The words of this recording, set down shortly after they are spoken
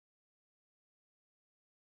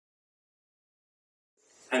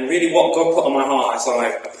And really what God put on my heart as I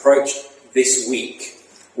approached this week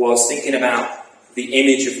was thinking about the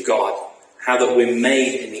image of God, how that we're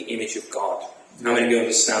made in the image of God. How many of you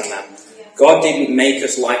understand that? Yeah. God didn't make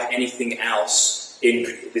us like anything else in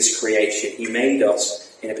this creation. He made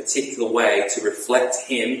us in a particular way to reflect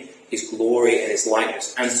Him, His glory and His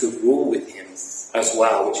likeness, and to rule with Him as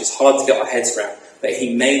well, which is hard to get our heads around. But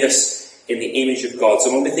He made us in the image of God.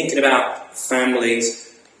 So when we're thinking about families,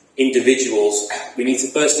 individuals, we need to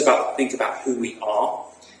first think about who we are,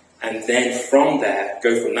 and then from there,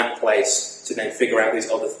 go from that place to then figure out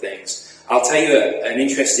these other things. I'll tell you an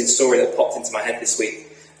interesting story that popped into my head this week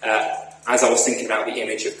as I was thinking about the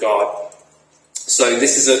image of God. So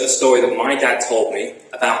this is a story that my dad told me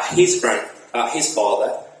about his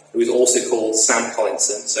father, who was also called Sam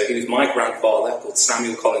Collinson. So he was my grandfather, called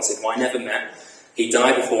Samuel Collinson, who I never met. He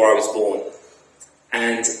died before I was born.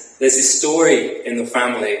 And there's this story in the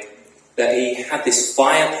family that he had this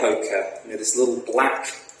fire poker, this little black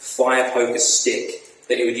fire poker stick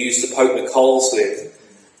that he would use to poke the coals with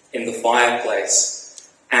in the fireplace.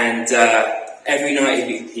 And every night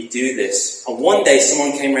he'd do this. And one day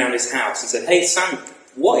someone came around his house and said, "Hey Sam,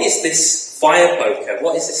 what is this fire poker?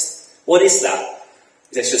 What is this? What is that?"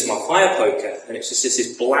 He said, "It's just my fire poker." And it's just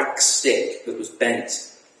this black stick that was bent.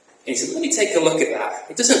 And he said, "Let me take a look at that.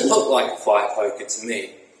 It doesn't look like a fire poker to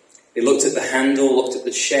me." They looked at the handle, looked at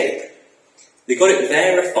the shape. They got it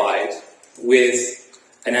verified with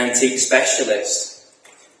an antique specialist.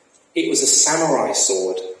 It was a samurai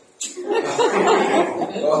sword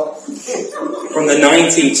from the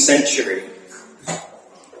 19th century.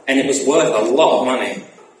 And it was worth a lot of money.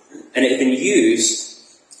 And it had been used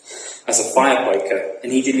as a fire poker,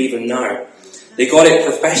 and he didn't even know. They got it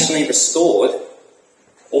professionally restored,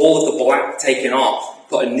 all of the black taken off,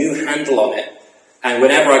 put a new handle on it, and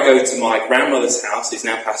whenever I go to my grandmother's house, who's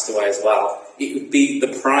now passed away as well, it would be the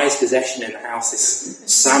prized possession in the house, this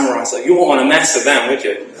samurai. So you wouldn't want to mess with them, would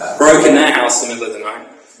you? Broke in their house in the middle of the night.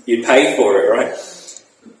 You'd pay for it, right?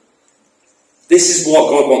 This is what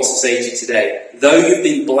God wants to say to you today. Though you've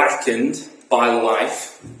been blackened by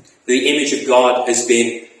life, the image of God has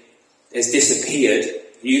disappeared,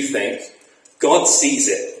 you think, God sees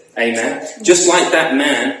it. Amen? Just like that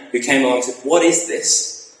man who came along and said, "What is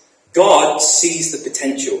this?" God sees the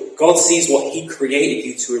potential. God sees what He created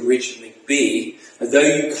you to originally be. And though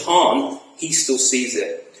you can't, He still sees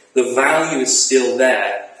it. The value is still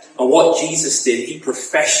there. And what Jesus did, He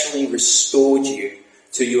professionally restored you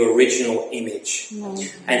to your original image. Amen.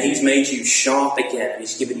 And He's made you sharp again.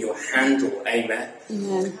 He's given you a handle. Amen.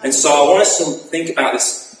 Amen. And so I want us to think about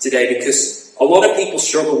this today, because a lot of people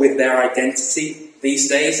struggle with their identity these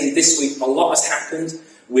days. And this week, a lot has happened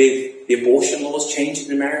with the abortion laws changing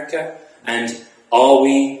in America. And are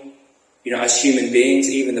we, as human beings,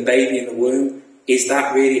 even the baby in the womb, is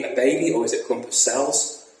that really a baby, or is it a clump of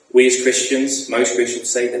cells? We as Christians, most Christians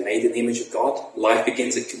say they're made in the image of God. Life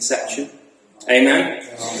begins at conception. Amen?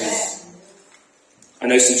 Amen. I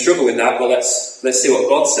know some struggle with that, but let's see what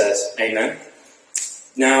God says. Amen.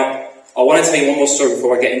 Now, I want to tell you one more story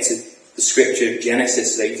before I get into the scripture of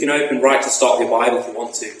Genesis today. You can open right to start of your Bible if you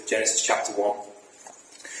want to, Genesis chapter 1.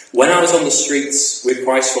 When I was on the streets with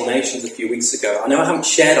Christ for All Nations a few weeks ago, I know I haven't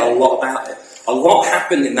shared a lot about it. A lot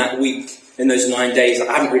happened in that week, in those 9 days, that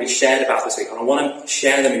I haven't really shared about this week. And I want to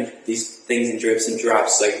share them in these things in dribs and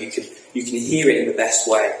drabs so you can hear it in the best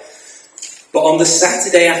way. But on the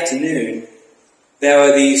Saturday afternoon, there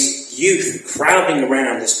were these youth crowding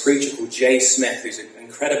around this preacher called Jay Smith, who's an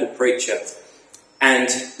incredible preacher. And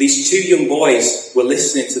these two young boys were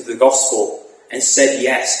listening to the gospel and said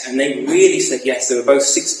yes. And they really said yes. They were both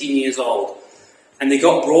 16 years old. And they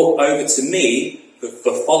got brought over to me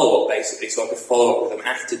for follow-up, basically, so I could follow up with them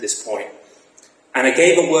after this point. And I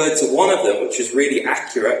gave a word to one of them, which was really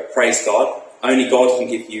accurate, praise God. Only God can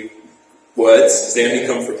give you words, because they only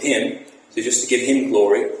come from Him. So just to give Him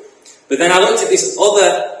glory. But then I looked at this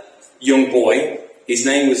other young boy. His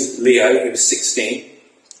name was Leo. He was 16.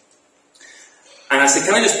 And I said,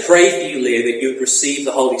 "Can I just pray for you, Leo, that you would receive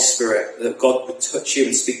the Holy Spirit, that God would touch you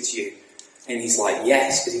and speak to you?" And he's like,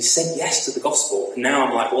 "Yes," because he said yes to the gospel. And now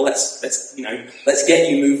I'm like, well, let's get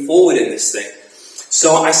you move forward in this thing.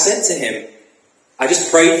 So I said to him, I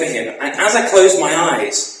just prayed for him. And as I closed my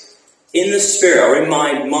eyes, in the spirit or in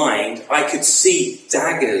my mind, I could see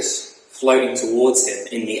daggers floating towards him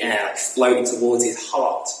in the air, like floating towards his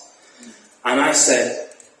heart. And I said,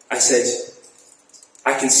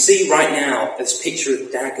 I can see right now this picture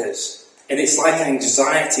of daggers. And it's like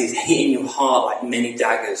anxiety is hitting your heart like many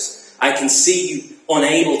daggers. I can see you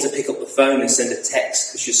unable to pick up the phone and send a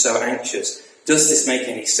text because you're so anxious. Does this make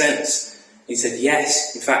any sense? He said,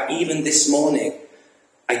 yes. In fact, even this morning,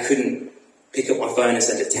 I couldn't pick up my phone and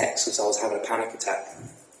send a text because I was having a panic attack.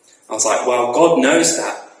 I was like, well, God knows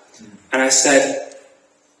that. And I said,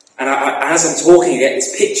 as I'm talking, I get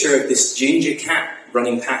this picture of this ginger cat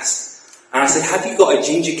running past. And I said, have you got a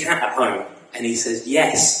ginger cat at home? And he says,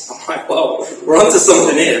 yes. I'm like, well, we're onto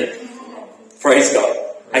something here. Praise God.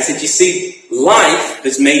 I said, you see, life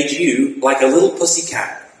has made you like a little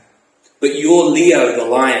pussycat, but you're Leo the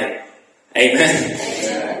lion. Amen.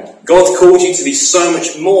 Amen. God's called you to be so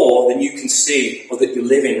much more than you can see or that you're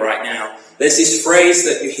living right now. There's this phrase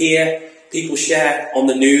that you hear people share on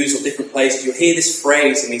the news or different places. You'll hear this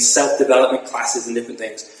phrase in these self-development classes and different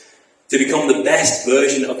things. To become the best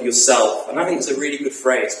version of yourself. And I think it's a really good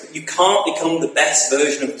phrase. But you can't become the best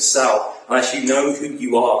version of yourself unless you know who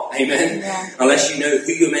you are. Amen? Yeah. Unless you know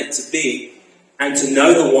who you're meant to be. And to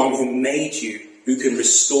know the one who made you, who can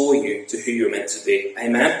restore you to who you're meant to be.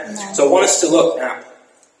 Amen? Yeah. So I want us to look at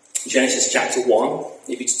Genesis chapter 1.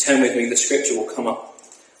 If you just turn with me, the scripture will come up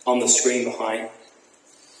on the screen behind.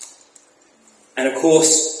 And of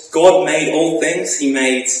course, God made all things. He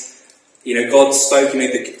made... God spoke, He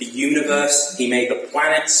made the universe, He made the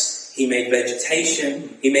planets, He made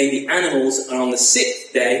vegetation, He made the animals, and on the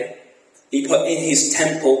sixth day, He put in His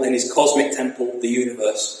temple, in His cosmic temple, the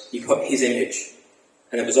universe, He put His image,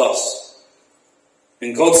 and it was us.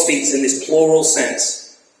 And God speaks in this plural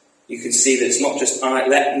sense. You can see that it's not just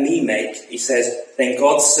let me make. He says, then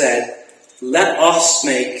God said, let us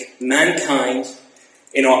make mankind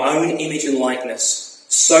in our own image and likeness,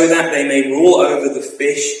 so that they may rule over the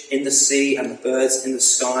fish in the sea and the birds in the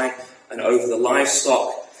sky and over the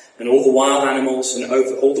livestock and all the wild animals and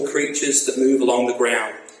over all the creatures that move along the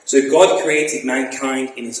ground. So God created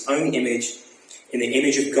mankind in His own image. In the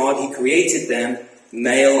image of God He created them,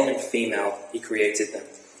 male and female He created them.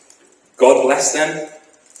 God blessed them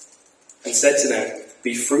and said to them,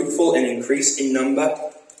 be fruitful and increase in number,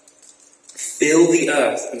 fill the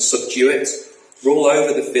earth and subdue it, rule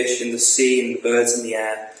over the fish in the sea and the birds in the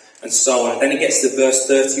air, and so on. And then it gets to verse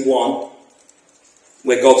 31,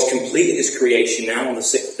 where God's completed His creation now on the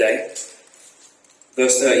sixth day.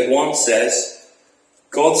 Verse 31 says,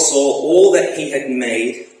 God saw all that He had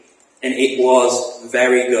made, and it was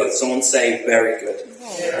very good. Someone say, very good.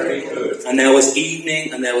 Very good. And there was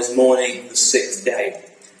evening and there was morning the sixth day.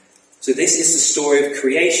 So this is the story of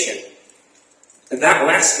creation. And that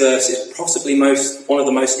last verse is possibly one of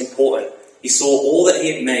the most important. He saw all that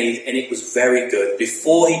He had made, and it was very good.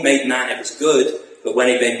 Before He made man, it was good, but when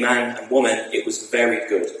He made man and woman, it was very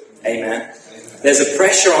good. Amen? Amen. There's a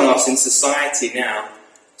pressure on us in society now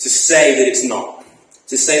to say that it's not.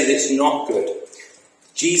 To say that it's not good.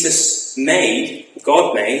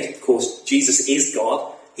 God made, of course, Jesus is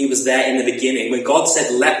God. He was there in the beginning. When God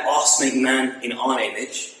said, let us make man in our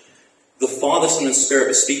image, the Father, Son, and Spirit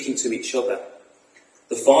were speaking to each other.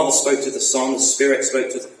 The Father spoke to the Son, the Spirit spoke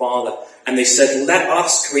to the Father. And they said, let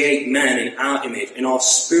us create man in our image, in our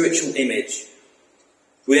spiritual image.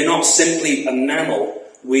 We are not simply a mammal.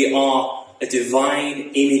 We are a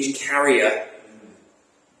divine image carrier.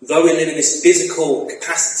 Though we live in this physical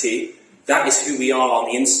capacity, that is who we are on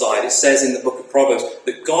the inside. It says in the book of Proverbs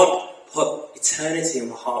that God put eternity in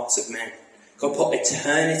the hearts of men. God put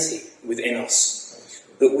eternity within us.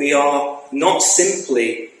 That we are not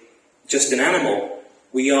simply just an animal.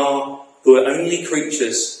 We are the only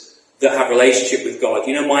creatures that have a relationship with God.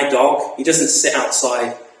 You know, my dog, he doesn't sit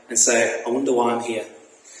outside and say, I wonder why I'm here.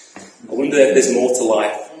 I wonder if there's more to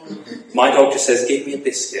life. My dog just says, give me a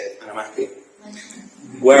biscuit and I'm happy.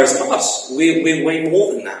 Whereas us, we're way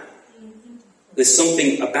more than that. There's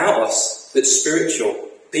something about us that's spiritual.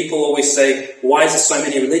 People always say, why is there so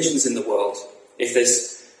many religions in the world?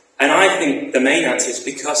 And I think the main answer is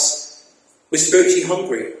because we're spiritually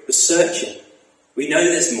hungry. We're searching. We know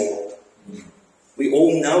there's more. We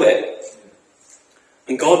all know it.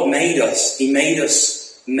 And God made us. He made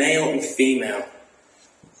us male and female.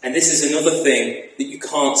 And this is another thing that you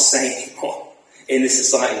can't say anymore in this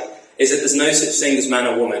society, is that there's no such thing as man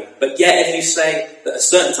or woman. But yet if you say that a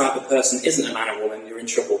certain type of person isn't a man or woman, you're in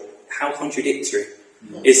trouble. How contradictory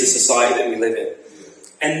is the society that we live in?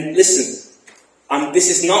 And listen, this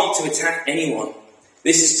is not to attack anyone.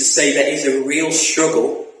 This is to say there is a real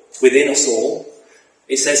struggle within us all.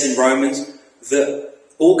 It says in Romans that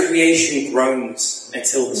all creation groans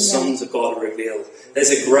until the sons of God are revealed. There's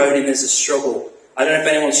a groaning, there's a struggle. I don't know if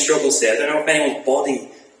anyone struggles here. I don't know if anyone's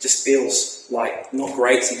body just feels like not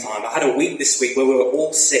great sometimes. I had a week this week where we were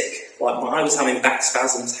all sick. Like I was having back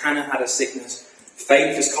spasms. Hannah had a sickness.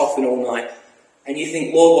 Faith was coughing all night. And you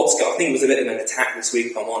think, Lord, what's going on? I think it was a bit of an attack this week,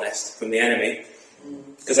 if I'm honest, from the enemy.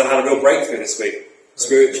 Because I've had a real breakthrough this week,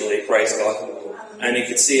 spiritually, praise God. And you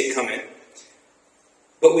could see it coming.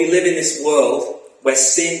 But we live in this world where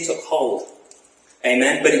sin took hold.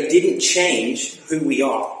 Amen? But it didn't change who we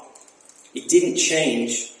are. It didn't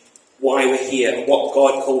change why we're here and what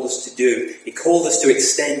God called us to do. He called us to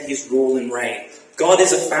extend his rule and reign. God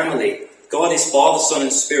is a family. God is Father, Son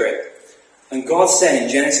and Spirit. And God said in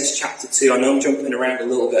Genesis chapter 2, I know I'm jumping around a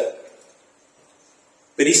little bit,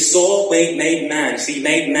 but he saw when he made man. So he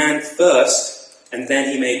made man first and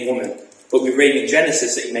then he made woman. But we read in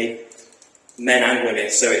Genesis that he made men and women.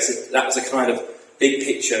 So that was a kind of big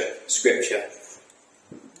picture scripture.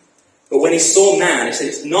 But when he saw man, he said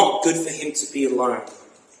it's not good for him to be alone.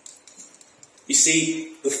 You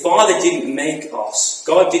see, the Father didn't make us.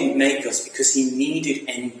 God didn't make us because he needed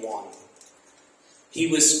anyone. He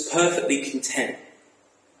was perfectly content.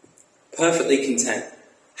 Perfectly content.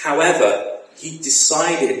 However, he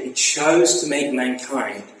chose to make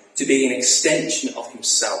mankind to be an extension of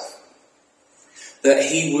himself. That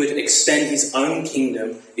he would extend his own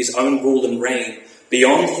kingdom, his own rule and reign,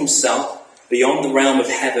 beyond himself, beyond the realm of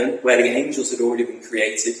heaven, where the angels had already been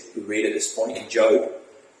created, we read at this point in Job,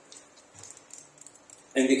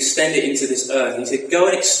 and extend it into this earth. He said, go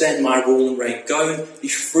and extend my rule and reign. Go and be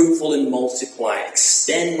fruitful and multiply.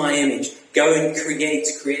 Extend my image. Go and create,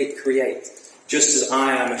 just as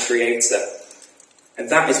I am a creator. And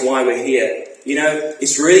that is why we're here. You know,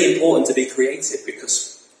 it's really important to be creative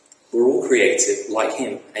because we're all creative like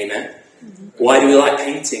him. Amen? Mm-hmm. Why do we like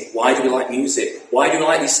painting? Why do we like music? Why do we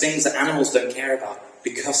like these things that animals don't care about?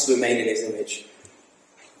 Because we're made in his image.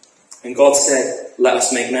 And God said, let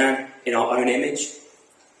us make man in our own image.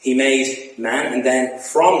 He made man, and then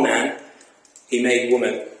from man, he made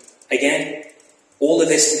woman. Again, all of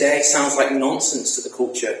this today sounds like nonsense to the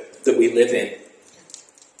culture that we live in.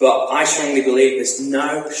 But I strongly believe there's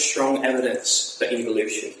no strong evidence for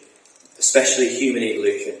evolution, especially human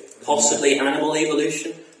evolution. Possibly animal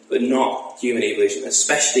evolution, but not human evolution,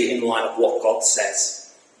 especially in light of what God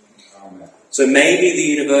says. So maybe the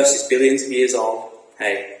universe is billions of years old.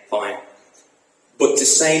 Hey, fine. But to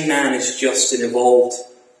say man is just an evolved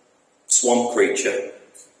swamp creature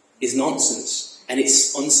is nonsense, and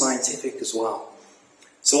it's unscientific as well.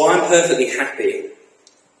 So I'm perfectly happy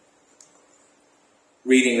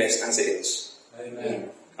reading this as it is. Amen.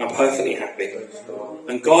 I'm perfectly happy.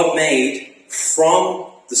 And God made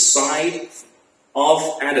from the side of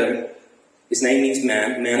Adam, his name means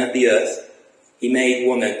man of the earth, he made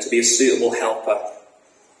woman to be a suitable helper.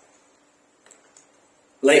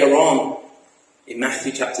 Later on, in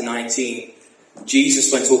Matthew chapter 19,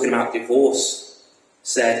 Jesus, when talking about divorce,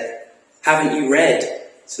 said, haven't you read,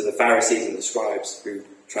 to the Pharisees and the scribes who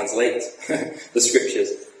translate the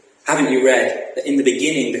scriptures, haven't you read that in the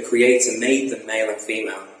beginning the Creator made them male and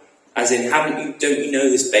female? As in, don't you know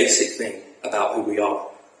this basic thing about who we are?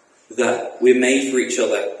 That we're made for each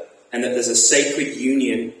other, and that there's a sacred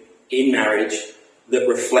union in marriage that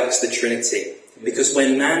reflects the Trinity. Because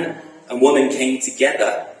when man and woman came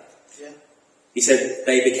together, he said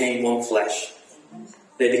they became one flesh.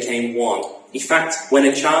 They became one. In fact, when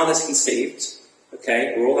a child is conceived,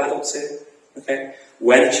 okay, we're all adults here, okay?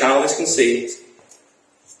 When a child is conceived,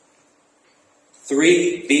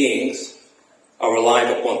 3 beings are alive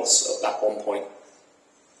at once at that one point.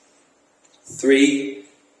 3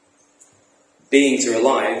 beings are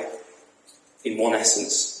alive in one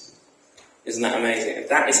essence. Isn't that amazing?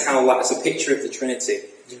 That is that's a picture of the Trinity.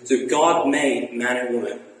 So God made man and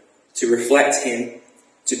woman to reflect him,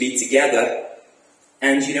 to be together.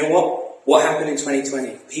 And you know what? What happened in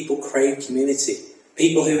 2020? People craved community.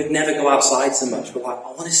 People who would never go outside so much were like,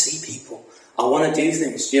 I want to see people. I want to do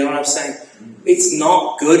things. Do you know what I'm saying? It's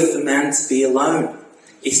not good for man to be alone.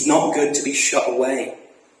 It's not good to be shut away.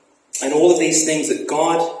 And all of these things that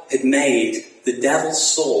God had made, the devil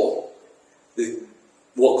saw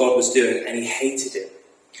what God was doing and he hated it.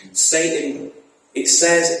 Satan, it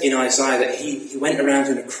says in Isaiah that he went around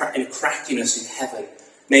in a craftiness in heaven,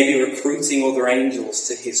 maybe recruiting other angels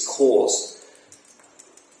to his cause.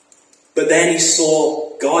 But then he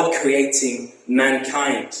saw God creating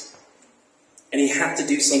mankind, and he had to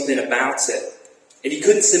do something about it. And he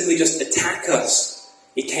couldn't simply just attack us.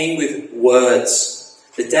 He came with words.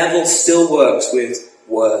 The devil still works with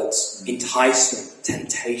words, enticement,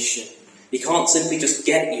 temptation. He can't simply just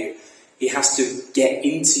get you. He has to get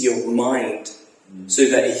into your mind so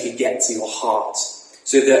that he can get to your heart.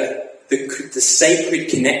 So that the sacred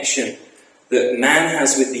connection that man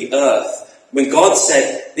has with the earth, when God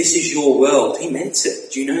said, this is your world, he meant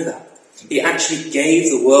it. Do you know that? He actually gave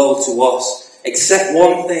the world to us, except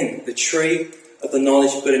one thing, the tree of the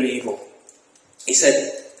knowledge of good and evil. He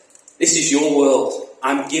said, this is your world.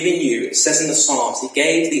 I'm giving you, it says in the Psalms, he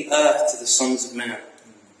gave the earth to the sons of man.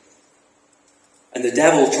 And the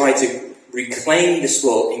devil tried to reclaim this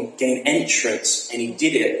world and gain entrance, and he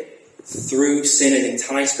did it through sin and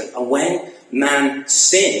enticement. And when man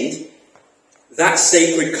sinned, that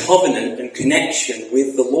sacred covenant and connection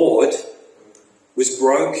with the Lord was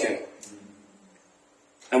broken.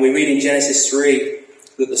 And we read in Genesis 3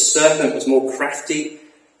 that the serpent was more crafty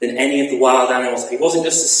than any of the wild animals. He wasn't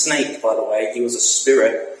just a snake, by the way, he was a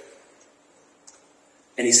spirit.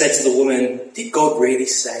 And he said to the woman, did God really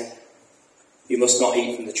say, you must not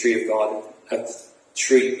eat from the tree of garden,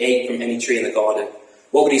 eat from any tree in the garden?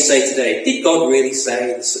 What would he say today? Did God really say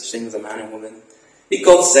there's such thing as a man and woman? Did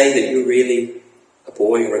God say that you're really a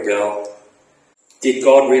boy or a girl? Did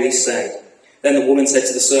God really say? Then the woman said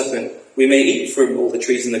to the serpent, we may eat from all the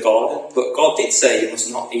trees in the garden, but God did say you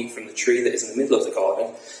must not eat from the tree that is in the middle of the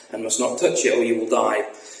garden, and must not touch it or you will die.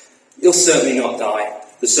 You'll certainly not die,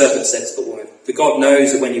 the serpent said to the woman. For God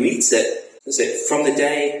knows that when you eat it, from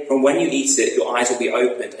when you eat it, your eyes will be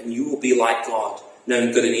opened, and you will be like God,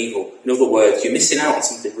 knowing good and evil. In other words, you're missing out on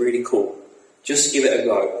something really cool. Just give it a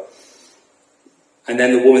go. And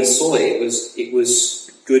then the woman saw it. It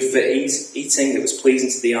was good for eating. It was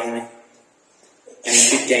pleasing to the eye. And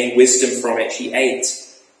she could gain wisdom from it. She ate.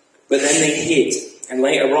 But then they hid. And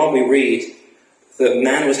later on we read that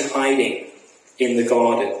man was hiding in the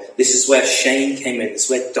garden. This is where shame came in. This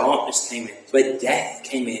is where darkness came in. This is where death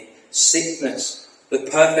came in. Sickness. The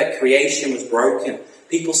perfect creation was broken.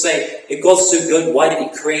 People say, if God's so good, why did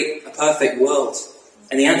he create a perfect world?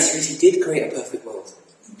 And the answer is he did create a perfect world.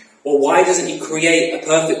 Or why doesn't he create a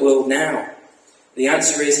perfect world now? The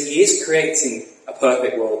answer is he is creating a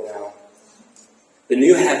perfect world now. The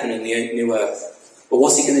new heaven and the new earth. But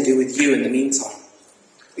what's he going to do with you in the meantime?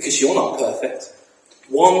 Because you're not perfect.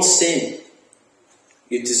 One sin,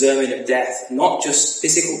 you're deserving of death. Not just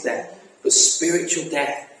physical death, but spiritual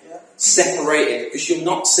death. Separated. Because you're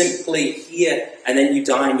not simply here and then you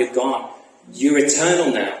die and you're gone. You're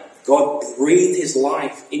eternal now. God breathed his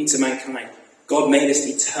life into mankind. God made us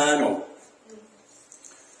eternal.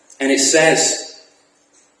 And it says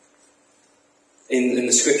in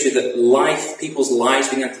the scripture that people's lives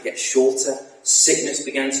began to get shorter, sickness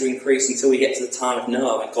began to increase until we get to the time of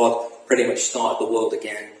Noah, and God pretty much started the world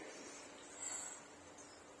again.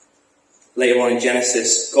 Later on in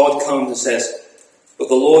Genesis, God comes and says, but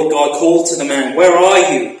the Lord God called to the man, where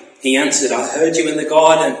are you? He answered, I heard you in the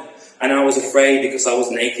garden, and I was afraid because I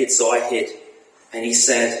was naked, so I hid. And he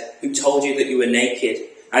said, who told you that you were naked?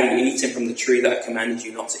 Have you eaten from the tree that I commanded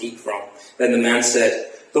you not to eat from? Then the man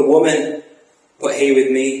said, the woman you put here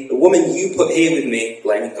with me,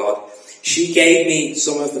 blaming God, she gave me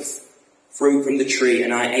some of the fruit from the tree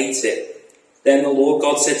and I ate it. Then the Lord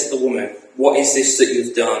God said to the woman, what is this that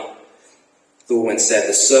you've done? The woman said,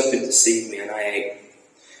 the serpent deceived me and I ate.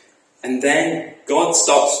 And then God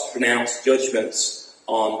starts to pronounce judgments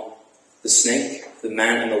on the snake, the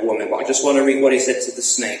man and the woman. But I just want to read what he said to the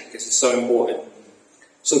snake because it's so important.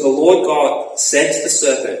 So the Lord God said to the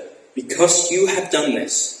serpent, because you have done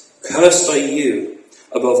this, cursed are you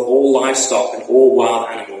above all livestock and all wild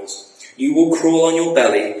animals. You will crawl on your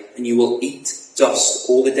belly and you will eat dust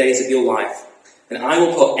all the days of your life. And I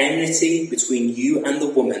will put enmity between you and the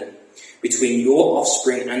woman, between your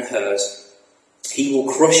offspring and hers. He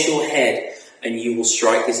will crush your head and you will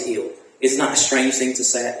strike his heel. Isn't that a strange thing to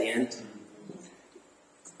say at the end?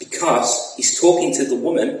 Because he's talking to the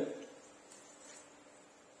woman.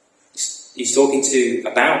 He's talking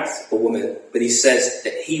about the woman, but he says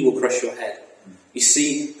that he will crush your head. You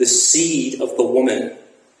see, the seed of the woman,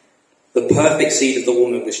 the perfect seed of the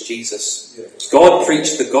woman was Jesus. God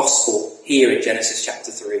preached the gospel here in Genesis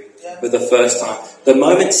chapter 3 for the first time. The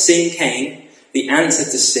moment sin came, the answer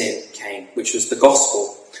to sin came, which was the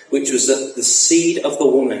gospel, which was the seed of the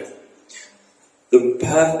woman. The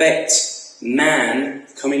perfect man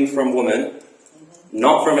coming from woman,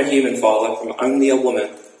 not from a human father, from only a woman,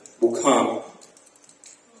 will come.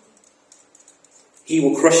 He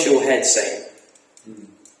will crush your head, Satan,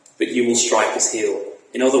 but you will strike his heel.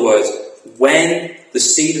 In other words, when the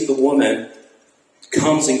seed of the woman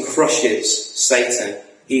comes and crushes Satan,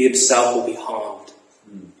 he himself will be harmed.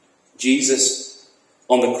 Jesus,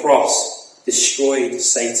 on the cross, destroyed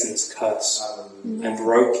Satan's curse and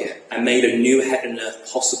broke it and made a new heaven and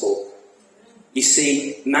earth possible. You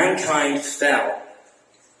see, mankind fell,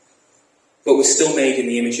 but we're still made in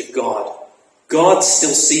the image of God. God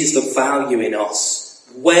still sees the value in us,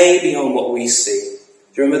 way beyond what we see.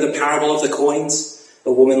 Do you remember the parable of the coins?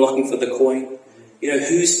 The woman looking for the coin? You know,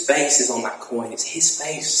 whose face is on that coin? It's his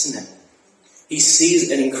face, isn't it? He sees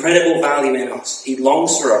an incredible value in us. He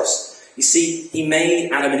longs for us. You see, he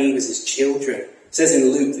made Adam and Eve as his children. It says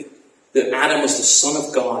in Luke that Adam was the son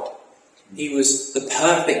of God. He was the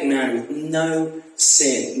perfect man with no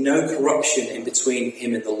sin, no corruption in between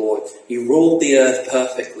him and the Lord. He ruled the earth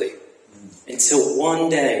perfectly until one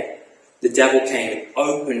day the devil came and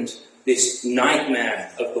opened this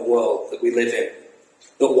nightmare of the world that we live in,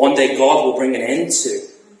 that one day God will bring an end to.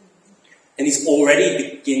 And he's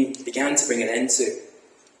already began to bring an end to.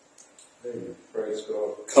 Praise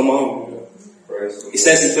God. Come on. Praise It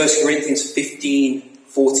says in 1 Corinthians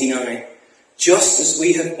 15:49, just as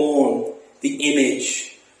we have borne the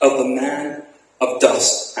image of the man of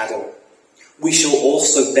dust, Adam, we shall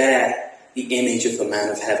also bear the image of the man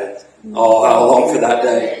of heaven. Oh, how long for that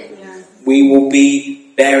day. We will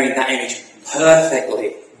be bearing that image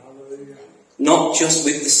perfectly. Not just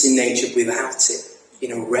with the sin nature, without it.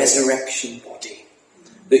 In a resurrection body.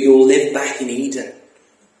 That you'll live back in Eden.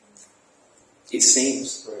 It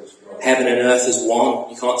seems. Heaven and earth is one.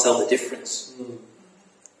 You can't tell the difference.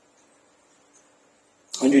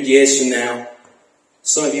 100 years from now,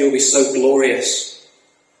 some of you will be so glorious,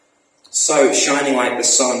 so shining like the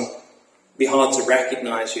sun. It'll be hard to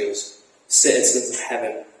recognize you as citizens of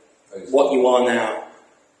heaven. What you are now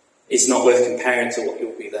is not worth comparing to what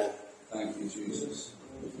you'll be then. Thank you, Jesus.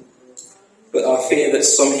 But I fear that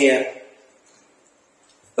some here,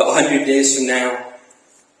 that 100 years from now,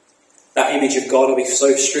 that image of God will be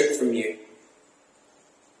so stripped from you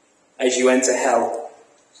as you enter hell.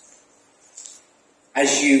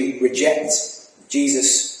 As you reject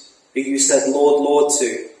Jesus, who you said, Lord, Lord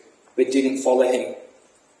to, but didn't follow him.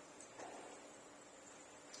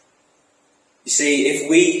 You see, if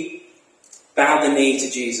we bow the knee to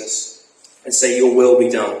Jesus and say, your will be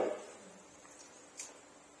done,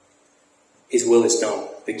 his will is done.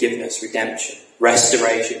 Forgiveness, redemption,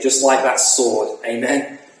 restoration, just like that sword.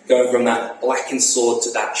 Amen? Going from that blackened sword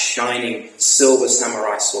to that shining silver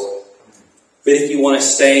samurai sword. But if you want to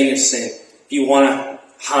stay in your sin, if you want to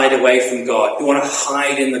hide away from God, if you want to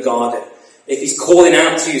hide in the garden, if he's calling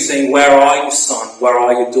out to you saying, where are you, son? Where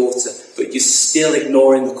are your daughter? But you're still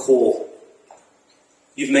ignoring the call.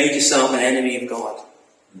 You've made yourself an enemy of God.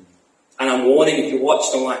 And I'm warning, if you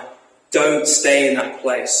watch online, don't stay in that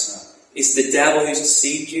place. It's the devil who's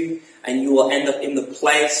deceived you, and you will end up in the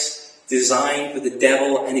place designed for the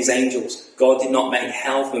devil and his angels. God did not make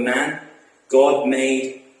hell for man. God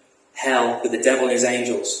made hell for the devil and his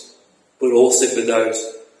angels, but also for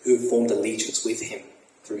those who have formed allegiance with him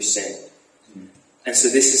through sin. And so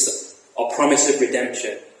this is our promise of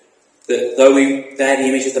redemption, that though we bear the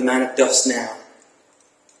image of the man of dust now,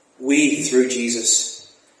 we, through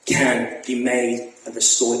Jesus, can be made and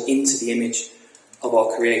restored into the image of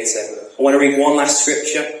our Creator. I want to read one last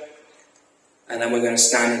scripture, and then we're going to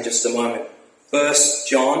stand in just a moment. 1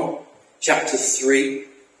 John chapter 3,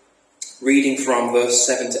 reading from verse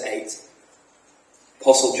 7 to 8.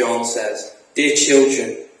 Apostle John says, dear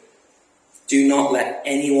children, do not let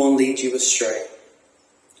anyone lead you astray.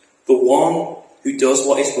 The one who does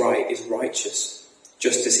what is right is righteous,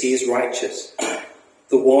 just as he is righteous.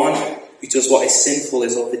 The one who does what is sinful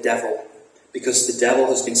is of the devil, because the devil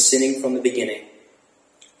has been sinning from the beginning.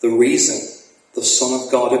 The reason the Son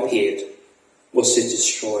of God appeared was to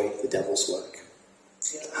destroy the devil's work.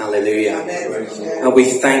 Hallelujah. Amen. And we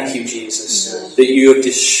thank you, Jesus, that you have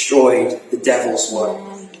destroyed the devil's work.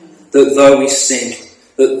 That though we sin,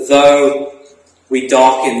 that though we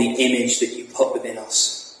darken the image that you put within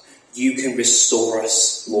us, you can restore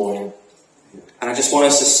us, Lord. And I just want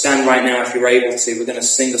us to stand right now, if you're able to. We're going to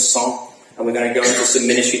sing a song, and we're going to go into some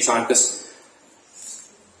ministry time, because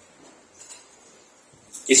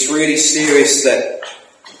it's really serious that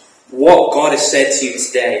what God has said to you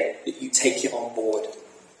today, that you take it on board.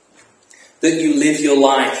 That you live your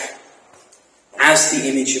life as the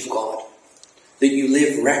image of God. That you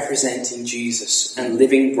live representing Jesus and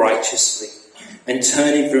living righteously. And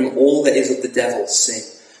turning from all that is of the devil's sin.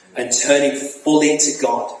 And turning fully to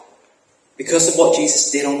God. Because of what Jesus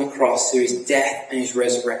did on the cross through his death and his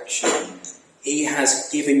resurrection. He has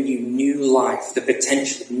given you new life, the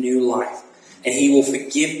potential of new life. And he will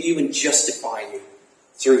forgive you and justify you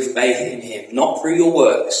through faith in him. Not through your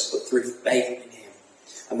works, but through faith in him.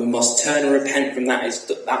 And we must turn and repent from that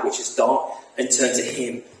which is dark and turn to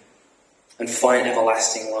him and find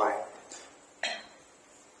everlasting life.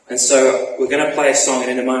 And so we're going to play a song,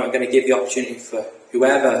 and in a moment I'm going to give the opportunity for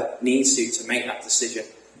whoever needs to make that decision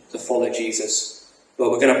to follow Jesus.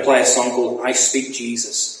 But we're going to play a song called I Speak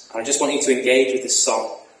Jesus. And I just want you to engage with this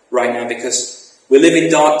song right now, because we live in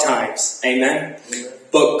dark times. Amen? Amen.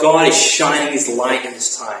 But God is shining his light in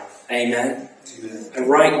this time. Amen? Amen. And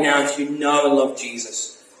right now, if you know and love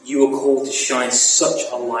Jesus, you are called to shine such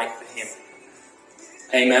a light for him.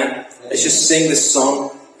 Amen? Let's just sing this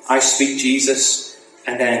song, I Speak Jesus,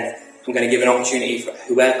 and then I'm going to give an opportunity for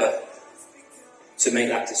whoever to make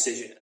that decision.